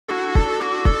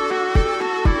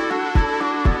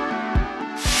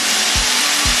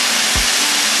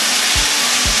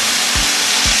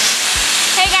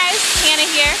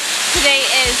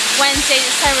Wednesday,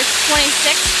 December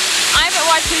 26th. I'm at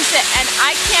Wachusett and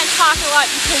I can't talk a lot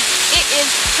because it is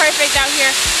perfect out here.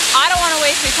 I don't want to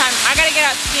waste your time. I gotta get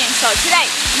out skiing. So today,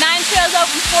 9 trails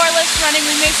open, 4 lifts running.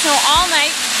 We made snow all night.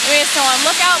 We made snow on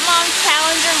Lookout Mountain,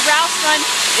 Challenger, Ralph's Run.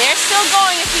 They're still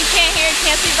going if you can't hear it,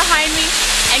 can't see behind me.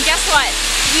 And guess what?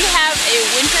 We have a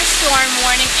winter storm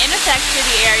warning in effect for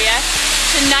the area.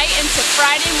 Tonight into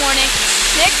Friday morning,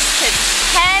 6 to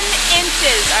 10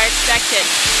 inches are expected.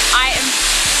 I am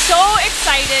so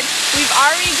excited. We've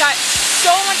already got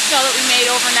so much snow that we made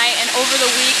overnight and over the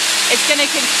week. It's going to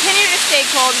continue to stay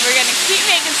cold. We're going to keep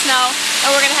making snow and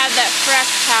we're going to have that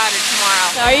fresh powder tomorrow.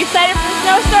 So are you excited for the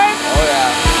snowstorm? Oh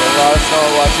yeah, there's a lot of snow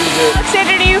in Wachusett. How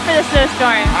excited are you for the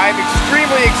snowstorm? I'm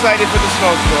extremely excited for the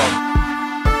snowstorm.